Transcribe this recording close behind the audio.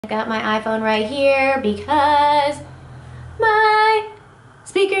I've got my iPhone right here because my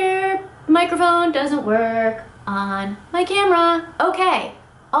speaker microphone doesn't work on my camera. Okay,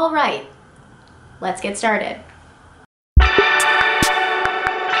 all right, let's get started.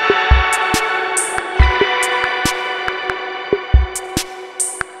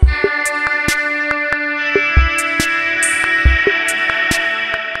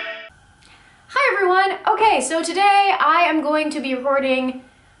 Hi everyone. Okay, so today I am going to be recording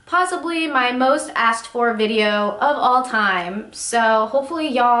possibly my most asked for video of all time. So hopefully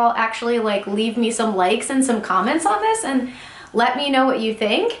y'all actually leave me some likes and some comments on this and let me know what you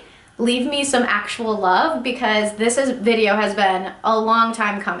think. Leave me some actual love because video has been a long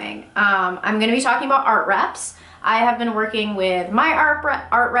time coming. I'm gonna be talking about art reps. I have been working with my art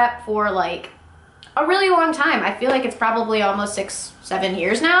rep for a really long time. I feel like it's probably almost 6-7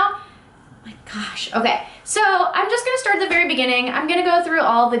 years now. My gosh. Okay, so I'm just gonna start at the very beginning. I'm gonna go through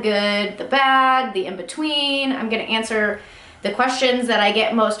all the good, the bad, the in-between. I'm gonna answer the questions that I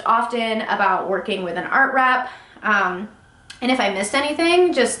get most often about working with an art rep. And if I missed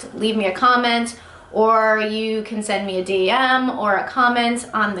anything, just leave me a comment, or you can send me a DM or a comment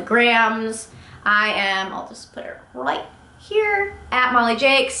on the grams. I'll just put it right here, at Molly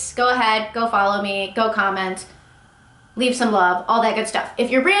Jakes. Go ahead, go follow me, go comment. Leave some love, all that good stuff.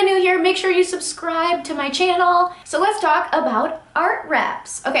 If you're brand new here, make sure you subscribe to my channel. So let's talk about art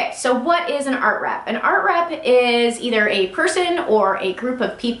reps. Okay, so what is an art rep? An art rep is either a person or a group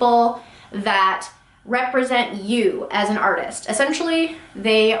of people that represent you as an artist. Essentially,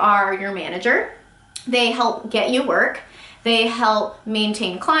 they are your manager. They help get you work. They help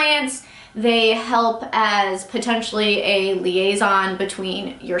maintain clients. They help as potentially a liaison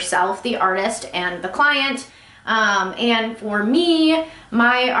between yourself, the artist, and the client. And for me,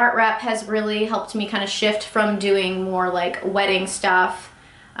 my art rep has really helped me kind of shift from doing more wedding stuff,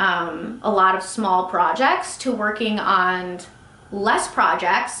 a lot of small projects, to working on less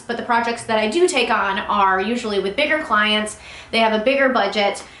projects, but the projects that I do take on are usually with bigger clients. They have a bigger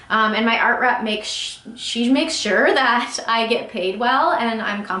budget, and my art rep makes sure that I get paid well and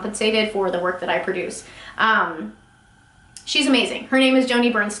I'm compensated for the work that I produce. She's amazing. Her name is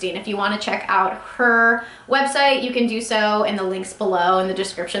Joanie Bernstein. If you want to check out her website, you can do so in the links below in the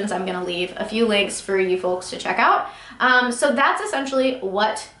descriptions. I'm going to leave a few links for you folks to check out. So that's essentially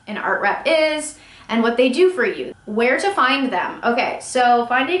what an art rep is and what they do for you. Where to find them? Okay, so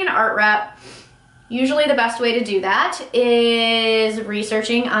finding an art rep, usually the best way to do that is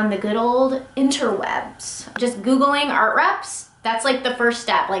researching on the good old interwebs. Just Googling art reps, that's the first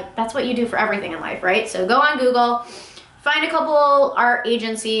step. That's what you do for everything in life, right? So go on Google, find a couple art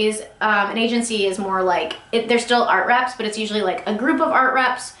agencies. An agency is more they're still art reps, but it's usually a group of art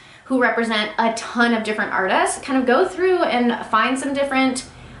reps who represent a ton of different artists. Kind of go through and find some different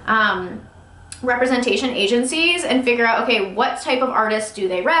representation agencies and figure out, okay, what type of artists do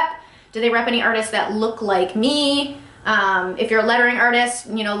they rep? Do they rep any artists that look like me? If you're a lettering artist,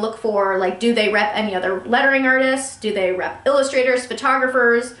 look for do they rep any other lettering artists? Do they rep illustrators,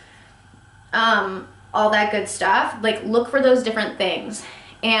 photographers? All that good stuff. Look for those different things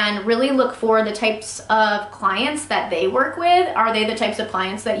and really look for the types of clients that they work with. Are they the types of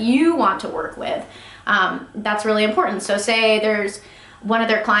clients that you want to work with? That's really important. So say there's one of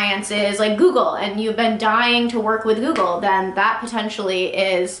their clients is Google and you've been dying to work with Google, then that potentially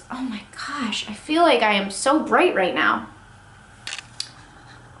is, oh my gosh, I feel like I am so bright right now.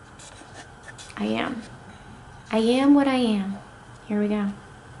 I am what I am. Here we go.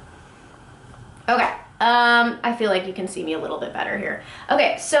 Okay, I feel like you can see me a little bit better here.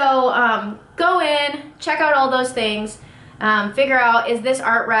 Okay, so go in, check out all those things, figure out, is this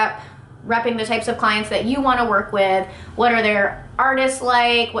art rep repping the types of clients that you want to work with? What are their artists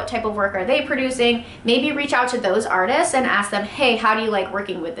like? What type of work are they producing? Maybe reach out to those artists and ask them, hey, how do you like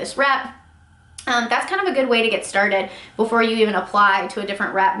working with this rep? That's kind of a good way to get started before you even apply to a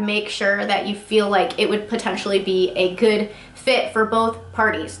different rep. Make sure that you feel like it would potentially be a good fit for both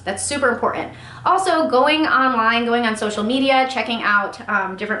parties. That's super important. Also, going online, going on social media, checking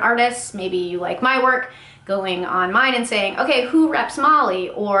out different artists. Maybe you like my work, going on mine and saying, okay, who reps Molly?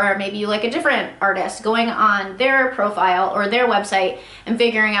 Or maybe you like a different artist, going on their profile or their website and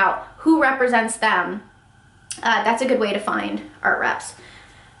figuring out who represents them. That's a good way to find art reps.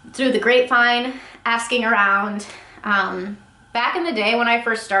 Through the grapevine, asking around. Back in the day when I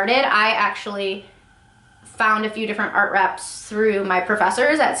first started, I actually found a few different art reps through my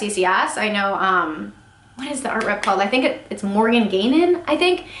professors at CCS. I know, what is the art rep called? I think it's Morgan Gainan, I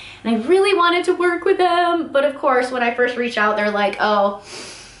think. And I really wanted to work with them. But of course, when I first reached out, they're like, oh,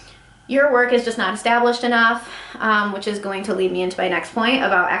 your work is just not established enough, which is going to lead me into my next point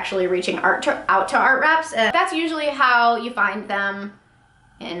about actually reaching out to art reps. And that's usually how you find them.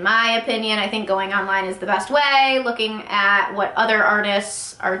 In my opinion, I think going online is the best way, looking at what other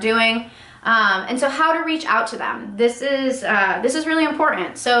artists are doing. And so how to reach out to them. This is really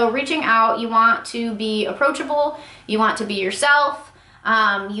important. So reaching out, you want to be approachable, you want to be yourself,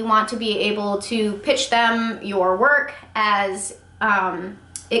 you want to be able to pitch them your work as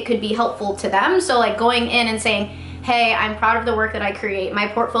it could be helpful to them. So like going in and saying, hey, I'm proud of the work that I create. My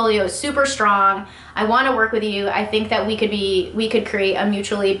portfolio is super strong. I want to work with you. I think that we could create a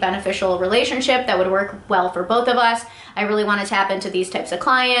mutually beneficial relationship that would work well for both of us. I really want to tap into these types of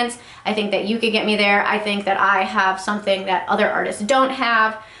clients. I think that you could get me there. I think that I have something that other artists don't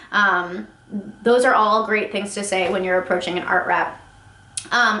have. Those are all great things to say when you're approaching an art rep.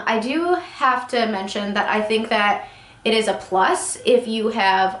 I do have to mention that I think that it is a plus if you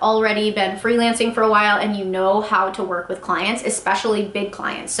have already been freelancing for a while and you know how to work with clients, especially big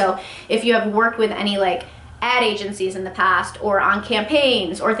clients. So if you have worked with any like ad agencies in the past or on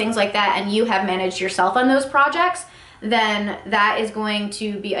campaigns or things like that, and you have managed yourself on those projects, then that is going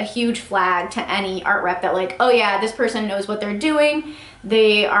to be a huge flag to any art rep that like, oh yeah, this person knows what they're doing.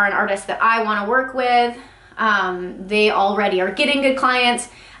 They are an artist that I want to work with. They already are getting good clients.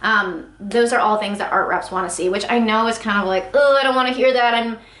 Those are all things that art reps want to see, which I know is kind of like, oh, I don't want to hear that.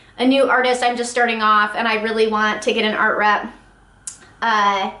 I'm a new artist. I'm just starting off and I really want to get an art rep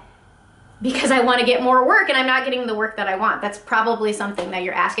because I want to get more work and I'm not getting the work that I want. That's probably something that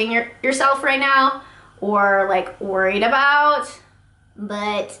you're asking yourself right now or like worried about,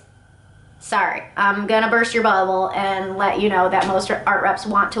 but sorry, I'm gonna burst your bubble and let you know that most art reps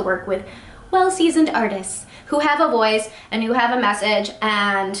want to work with well-seasoned artists who have a voice and who have a message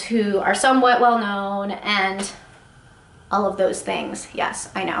and who are somewhat well-known and all of those things.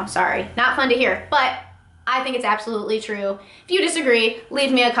 Yes, I know, sorry. Not fun to hear, but I think it's absolutely true. If you disagree,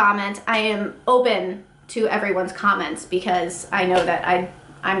 leave me a comment. I am open to everyone's comments because I know that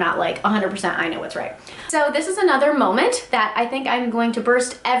I'm not like 100% I know what's right. So this is another moment that I think I'm going to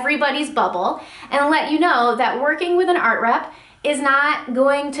burst everybody's bubble and let you know that working with an art rep is not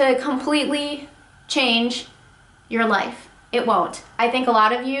going to completely change your life. It won't. I think a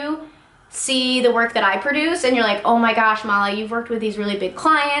lot of you see the work that I produce and you're like, oh my gosh, Mala, you've worked with these really big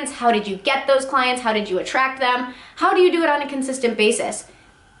clients. How did you get those clients? How did you attract them? How do you do it on a consistent basis?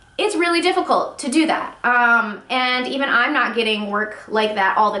 It's really difficult to do that. And even I'm not getting work like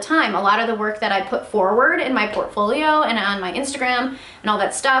that all the time. A lot of the work that I put forward in my portfolio and on my Instagram and all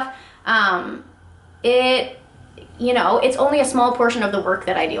that stuff, it's only a small portion of the work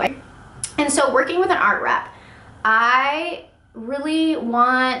that I do. And so working with an art rep, I really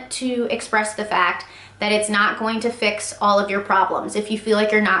want to express the fact that it's not going to fix all of your problems. If you feel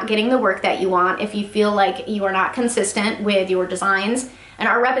like you're not getting the work that you want, if you feel like you are not consistent with your designs, an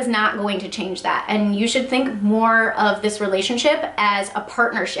art rep is not going to change that. And you should think more of this relationship as a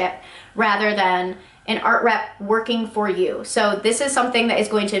partnership rather than an art rep working for you. So this is something that is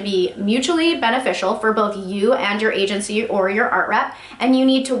going to be mutually beneficial for both you and your agency or your art rep, and you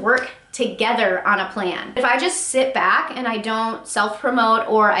need to work together on a plan. If I just sit back and I don't self-promote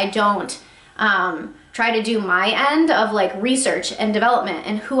or I don't try to do my end of like research and development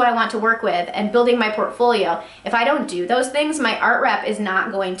and who I want to work with and building my portfolio, if I don't do those things, my art rep is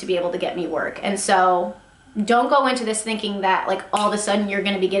not going to be able to get me work. And so don't go into this thinking that like all of a sudden you're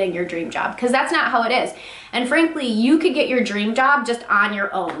going to be getting your dream job, because that's not how it is. And frankly, you could get your dream job just on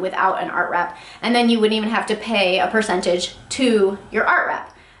your own without an art rep, and then you wouldn't even have to pay a percentage to your art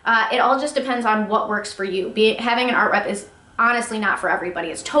rep. It all just depends on what works for you. Having an art rep is honestly not for everybody.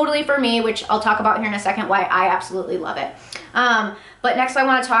 It's totally for me, which I'll talk about here in a second why I absolutely love it. But next I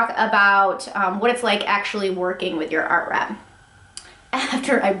want to talk about what it's like actually working with your art rep.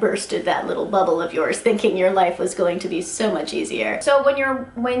 After I bursted that little bubble of yours thinking your life was going to be so much easier. So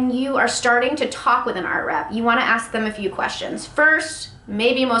when you are starting to talk with an art rep, you want to ask them a few questions. First,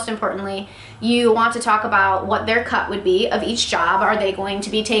 maybe most importantly, you want to talk about what their cut would be of each job. Are they going to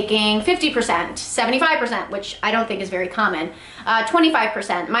be taking 50%, 75%, which I don't think is very common,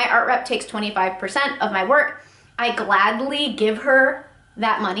 25%. My art rep takes 25% of my work. I gladly give her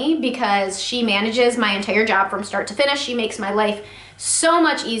that money because she manages my entire job from start to finish. She makes my life so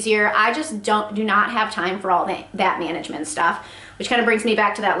much easier. I just do not have time for all that management stuff, which kind of brings me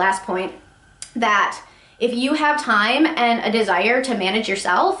back to that last point, that if you have time and a desire to manage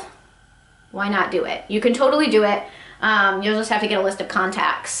yourself, why not do it? You can totally do it. You'll just have to get a list of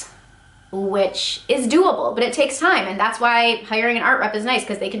contacts, which is doable, but it takes time. And that's why hiring an art rep is nice,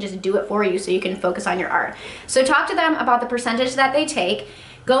 because they can just do it for you so you can focus on your art. So talk to them about the percentage that they take.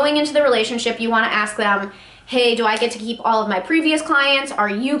 going into the relationship, you want to ask them, hey, do I get to keep all of my previous clients? Are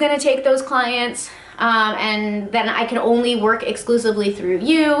you going to take those clients? And then I can only work exclusively through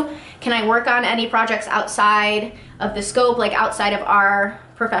you. Can I work on any projects outside of the scope, like outside of our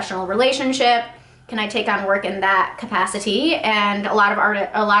professional relationship? Can I take on work in that capacity? And a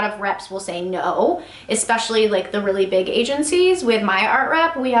lot of reps will say no, especially like the really big agencies. With my art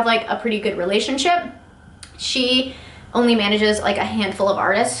rep, we have like a pretty good relationship. She only manages like a handful of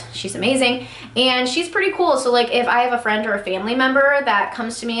artists. She's amazing and she's pretty cool. So like if I have a friend or a family member that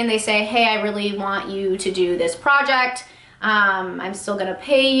comes to me and they say, hey, I really want you to do this project, I'm still gonna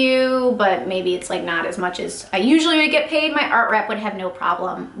pay you, but maybe it's like not as much as I usually would get paid, my art rep would have no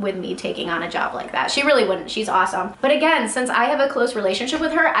problem with me taking on a job like that. She really wouldn't. She's awesome. But again, since I have a close relationship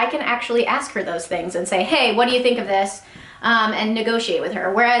with her, I can actually ask her those things and say, hey, what do you think of this? And negotiate with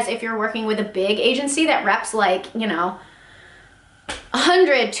her. Whereas if you're working with a big agency that reps like, you know,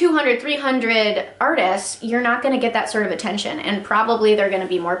 100, 200, 300 artists, you're not going to get that sort of attention, and probably they're going to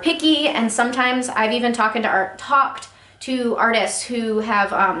be more picky. And sometimes I've even talked to artists who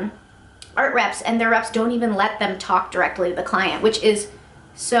have art reps, and their reps don't even let them talk directly to the client, which is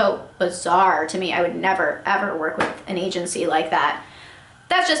so bizarre to me. I would never ever work with an agency like that.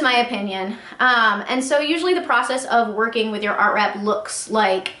 That's just my opinion. And so usually the process of working with your art rep looks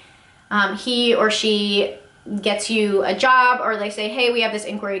like he or she gets you a job, or they say, hey, we have this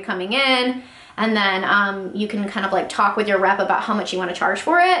inquiry coming in, and then you can kind of like talk with your rep about how much you want to charge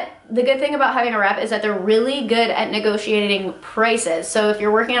for it. The good thing about having a rep is that they're really good at negotiating prices. So if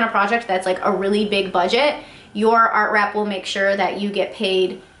you're working on a project that's like a really big budget, your art rep will make sure that you get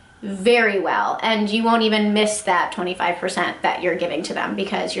paid very well, and you won't even miss that 25% that you're giving to them,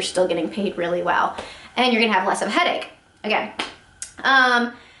 because you're still getting paid really well and you're gonna have less of a headache again.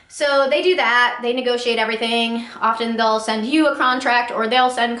 So they do that, they negotiate everything. Often they'll send you a contract, or they'll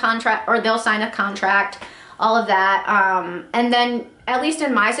sign a contract, all of that. And then at least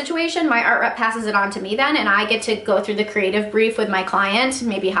in my situation, my art rep passes it on to me then, and I get to go through the creative brief with my client,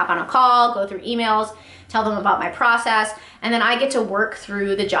 maybe hop on a call, go through emails, tell them about my process, and then I get to work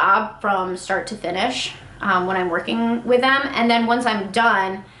through the job from start to finish when I'm working with them. And then once I'm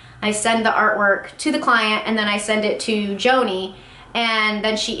done, I send the artwork to the client, and then I send it to Joanie, and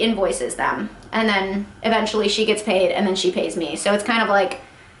then she invoices them. And then eventually she gets paid, and then she pays me. So it's kind of like,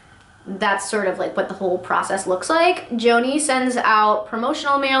 that's sort of like what the whole process looks like. Joanie sends out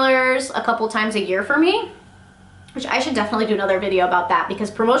promotional mailers a couple times a year for me, which I should definitely do another video about that,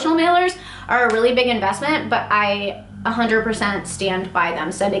 because promotional mailers are a really big investment, but I 100% stand by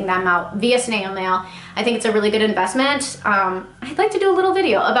them, sending them out via snail mail. I think it's a really good investment. I'd like to do a little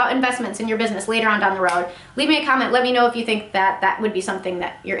video about investments in your business later on down the road. Leave me a comment, let me know if you think that that would be something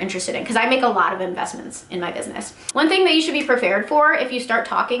that you're interested in, because I make a lot of investments in my business. One thing that you should be prepared for if you start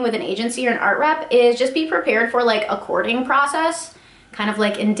talking with an agency or an art rep is just be prepared for like a courting process, kind of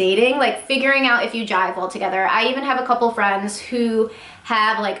like in dating, like figuring out if you jive well together. I even have a couple friends who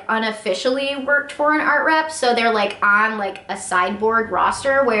have like unofficially worked for an art rep, so they're like on like a sideboard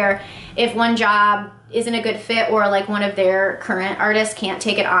roster where if one job isn't a good fit, or like one of their current artists can't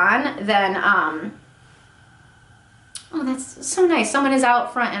take it on, then oh, that's so nice. Someone is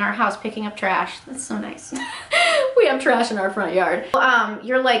out front in our house picking up trash. That's so nice. We have trash in our front yard.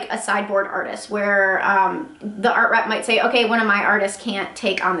 You're like a sideboard artist where the art rep might say, okay, one of my artists can't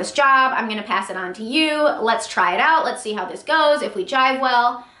take on this job. I'm gonna pass it on to you. Let's try it out. Let's see how this goes. If we jive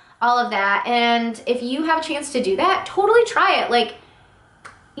well, all of that. And if you have a chance to do that, totally try it. Like,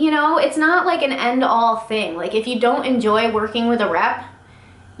 you know, it's not like an end-all thing. Like if you don't enjoy working with a rep,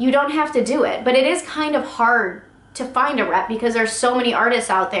 you don't have to do it. But it is kind of hard to find a rep because there's so many artists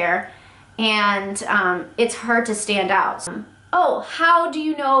out there, and it's hard to stand out. Oh, how do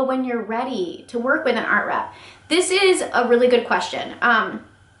you know when you're ready to work with an art rep? This is a really good question.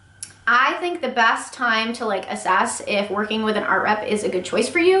 I think the best time to like assess if working with an art rep is a good choice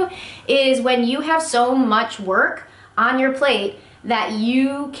for you is when you have so much work on your plate that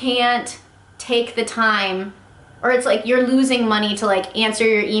you can't take the time, or it's like you're losing money to like answer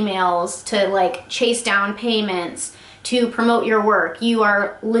your emails, to like chase down payments, to promote your work. You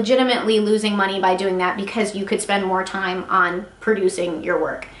are legitimately losing money by doing that because you could spend more time on producing your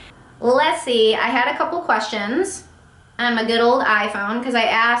work. Let's see, I had a couple questions on my good old iPhone because I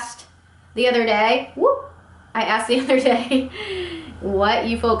asked the other day, what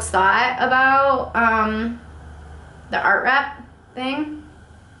you folks thought about the art rep thing.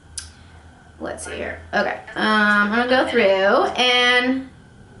 Let's see here. Okay, I'm gonna go through, and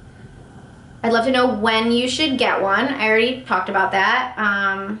I'd love to know when you should get one. I already talked about that.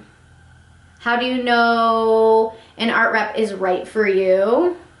 How do you know an art rep is right for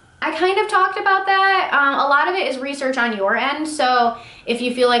you? I kind of talked about that. A lot of it is research on your end. So if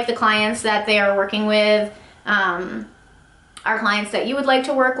you feel like the clients that they are working with are clients that you would like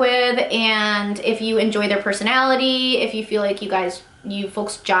to work with, and if you enjoy their personality, if you feel like you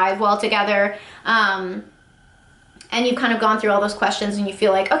folks jive well together, and you've kind of gone through all those questions and you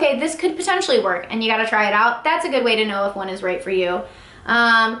feel like, okay, this could potentially work and you got to try it out, that's a good way to know if one is right for you.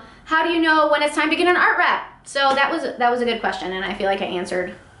 How do you know when it's time to get an art rep? So that was a good question, and I feel like I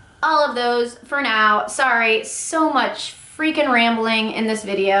answered all of those for now. Sorry, so much freaking rambling in this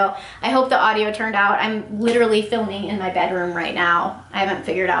video. I hope the audio turned out. I'm literally filming in my bedroom right now. I haven't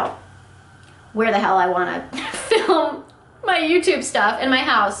figured out where the hell I want to film my YouTube stuff in my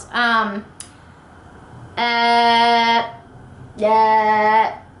house.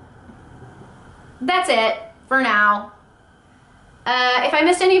 Yeah. That's it for now. If I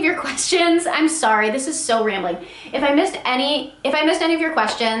missed any of your questions, I'm sorry. This is so rambling. If I missed any of your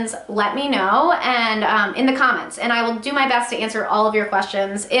questions, let me know and in the comments, and I will do my best to answer all of your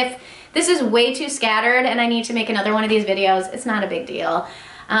questions. If this is way too scattered and I need to make another one of these videos, it's not a big deal.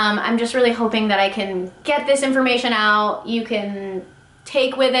 I'm just really hoping that I can get this information out. You can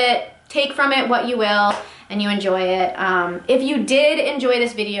take from it what you will, and you enjoy it. If you did enjoy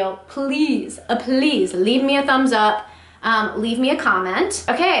this video, please leave me a thumbs up. Leave me a comment.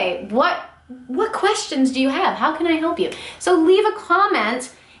 Okay, what questions do you have? How can I help you? So leave a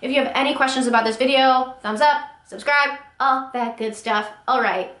comment if you have any questions about this video. Thumbs up, subscribe, all that good stuff. All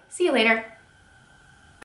right, see you later.